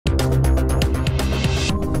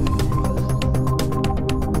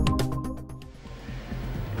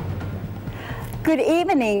Good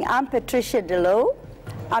evening, I'm Patricia de Lille.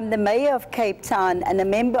 I'm the Mayor of Cape Town and a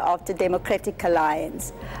member of the Democratic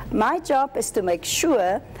Alliance. My job is to make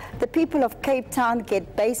sure the people of Cape Town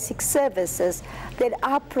get basic services that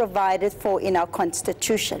are provided for in our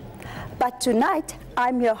Constitution. But tonight,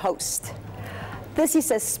 I'm your host. This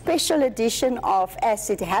is a special edition of As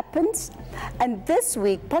It Happens, and this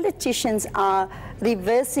week politicians are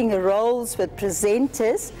reversing roles with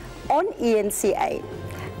presenters on eNCA.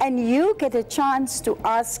 And you get a chance to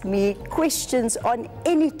ask me questions on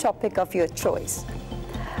any topic of your choice.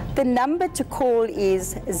 The number to call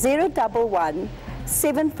is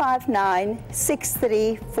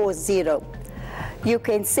 011-759-6340. You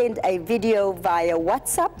can send a video via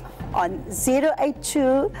WhatsApp on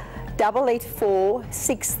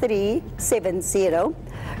 082-884-6370.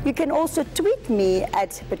 You can also tweet me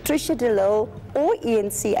at Patricia de Lille or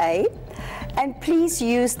eNCA, and please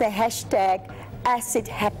use the hashtag As It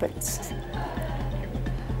Happens.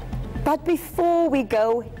 But before we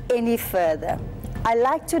go any further, I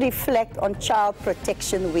like to reflect on Child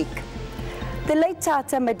Protection Week. The late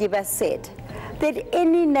Tata Madiba said that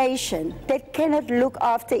any nation that cannot look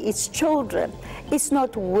after its children is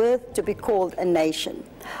not worth to be called a nation.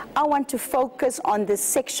 I want to focus on the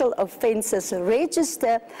sexual offences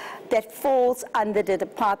register that falls under the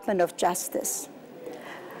Department of Justice.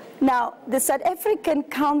 Now, the South African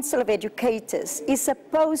Council of Educators is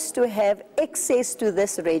supposed to have access to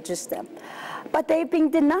this register, but they've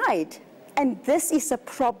been denied. And this is a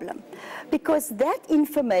problem because that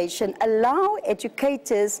information allows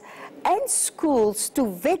educators and schools to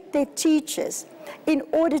vet their teachers in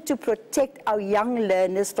order to protect our young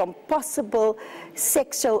learners from possible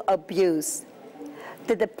sexual abuse.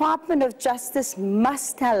 The Department of Justice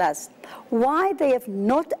must tell us why they have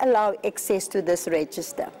not allowed access to this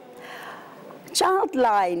register.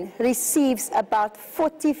 Childline receives about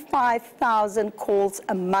 45,000 calls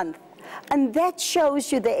a month, and that shows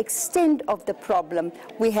you the extent of the problem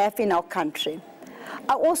we have in our country.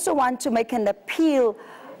 I also want to make an appeal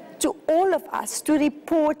to all of us to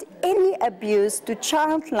report any abuse to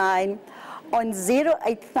Childline on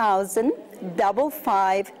 08000 55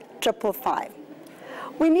 555.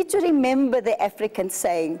 We need to remember the African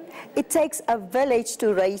saying, it takes a village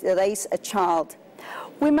to raise a child.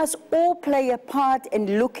 We must all play a part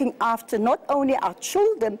in looking after not only our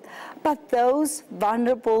children, but those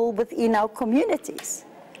vulnerable within our communities.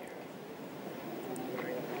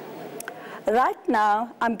 Right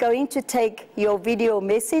now, I'm going to take your video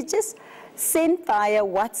messages sent via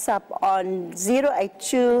WhatsApp on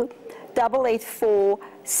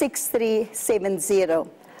 082-884-6370.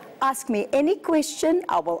 Ask me any question,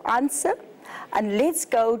 I will answer, and let's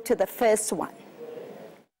go to the first one.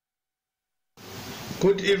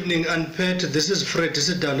 Good evening, and Pat, this is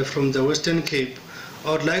Patricia de Lille from the Western Cape. I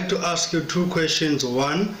would like to ask you two questions.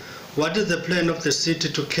 One, what is the plan of the city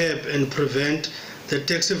to curb and prevent the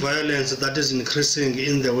taxi violence that is increasing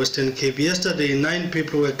in the Western Cape? Yesterday, 9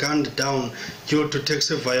 people were gunned down due to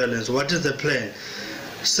taxi violence. What is the plan?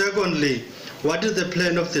 Secondly, what is the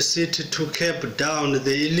plan of the city to curb down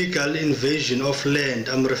the illegal invasion of land?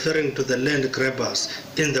 I'm referring to the land grabbers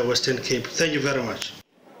in the Western Cape. Thank you very much.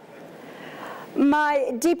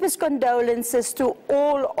 My deepest condolences to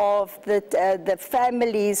all of the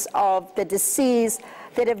families of the deceased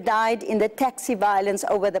that have died in the taxi violence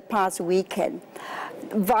over the past weekend.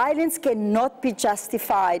 Violence cannot be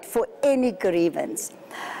justified for any grievance.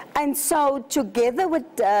 And so together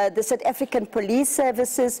with the South African Police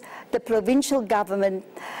Services, the provincial government,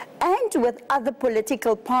 and with other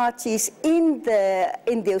political parties in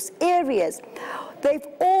those areas, they've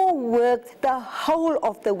all worked the whole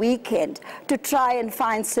of the weekend to try and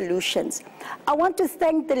find solutions. I want to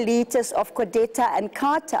thank the leaders of Codeta and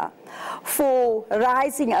Kata for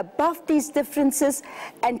rising above these differences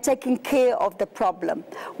and taking care of the problem.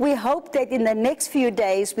 We hope that in the next few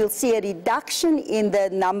days we'll see a reduction in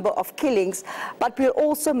the number of killings, but we'll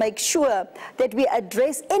also make sure that we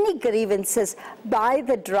address any grievances by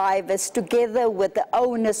the drivers together with the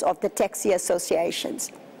owners of the taxi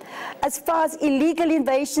associations. As far as illegal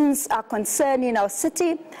invasions are concerned in our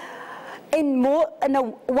city, in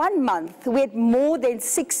 1 month, we had more than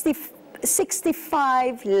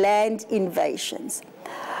 65 land invasions.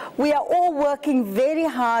 We are all working very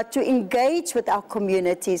hard to engage with our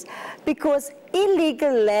communities because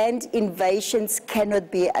illegal land invasions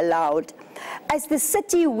cannot be allowed. As the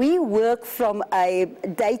city, we work from a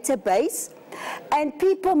database and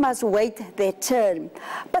people must wait their turn.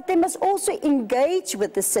 But they must also engage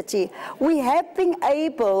with the city. We have been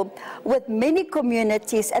able, with many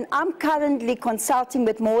communities, and I'm currently consulting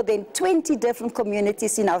with more than 20 different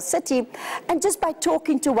communities in our city, and just by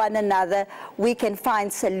talking to one another, we can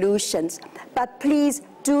find solutions. But please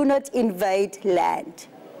do not invade land.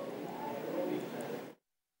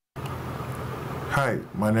 Hi,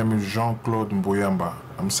 my name is Jean-Claude Mboyamba.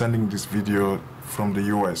 I'm sending this video from the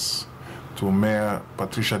US to Mayor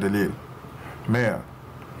Patricia de Lille. Mayor,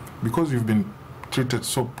 because you've been treated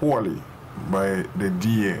so poorly by the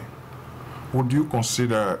DA, would you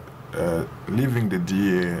consider leaving the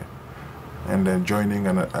DA and then joining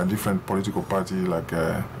a different political party like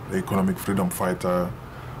the Economic Freedom Fighter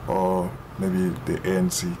or maybe the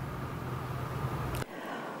ANC?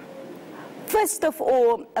 First of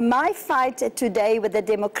all, my fight today with the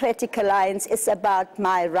Democratic Alliance is about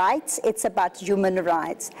my rights, it's about human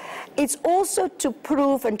rights. It's also to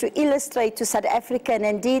prove and to illustrate to South Africa and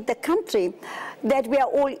indeed the country that we are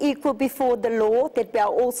all equal before the law, that we are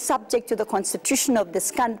all subject to the constitution of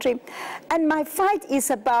this country. And my fight is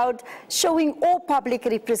about showing all public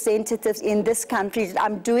representatives in this country that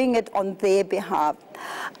I'm doing it on their behalf.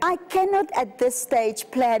 I cannot at this stage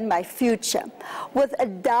plan my future with a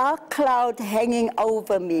dark cloud hanging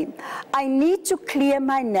over me. I need to clear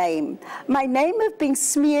my name. My name has been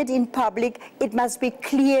smeared in public, it must be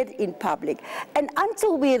cleared in public. And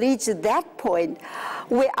until we reach that point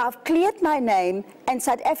where I've cleared my name and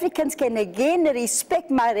South Africans can again respect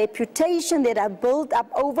my reputation that I've built up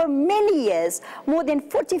over many years, more than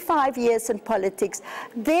 45 years in politics,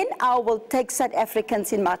 then I will take South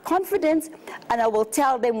Africans in my confidence and I will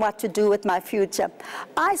tell them what to do with my future.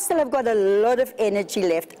 I still have got a lot of energy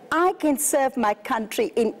left. I can serve my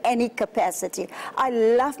country in any capacity. I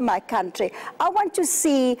love my country. I want to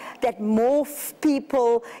see that more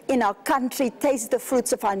people in our country taste the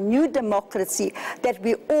fruits of our new democracy that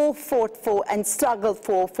we all fought for and struggled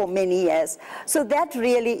for many years. So that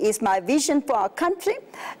really is my vision for our country,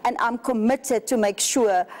 and I'm committed to make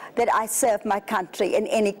sure that I serve my country in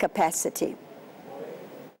any capacity.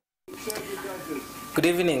 Good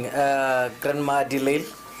evening, Grandma de Lille.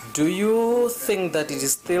 Do you think that it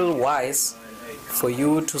is still wise for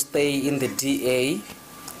you to stay in the DA?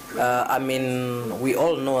 I mean, we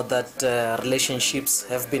all know that relationships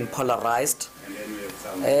have been polarized.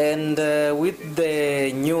 And with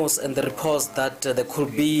the news and the reports that there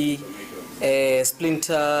could be a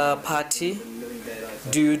splinter party,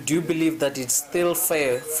 do you believe that it's still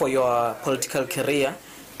fair for your political career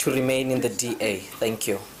to remain in the DA? Thank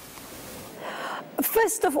you.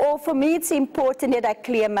 First of all, for me, it's important that I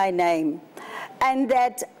clear my name and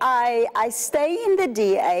that I stay in the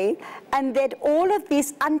DA and that all of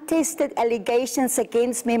these untested allegations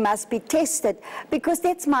against me must be tested because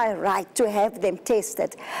that's my right to have them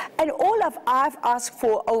tested. And all I've asked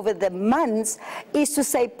for over the months is to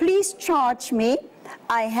say, please charge me.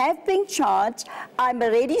 I have been charged. I'm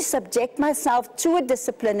already subject myself to a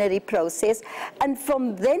disciplinary process, and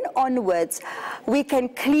from then onwards, we can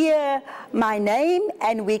clear my name,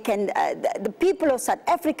 and we can, the people of South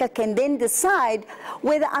Africa can then decide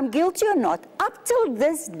whether I'm guilty or not. Up till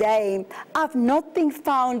this day, I've not been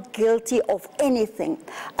found guilty of anything,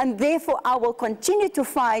 and therefore I will continue to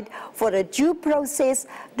fight for a due process.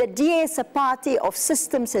 The DA is a party of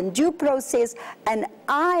systems and due process, and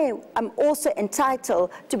I am also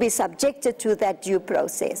entitled to be subjected to that due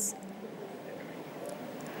process.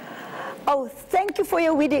 Oh, thank you for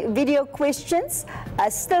your video questions.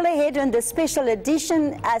 Still ahead on the special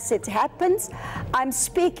edition as it happens. I'm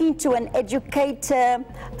speaking to an educator,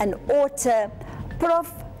 an author,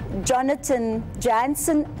 Prof. Jonathan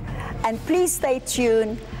Jansen, and please stay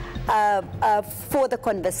tuned for the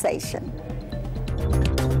conversation.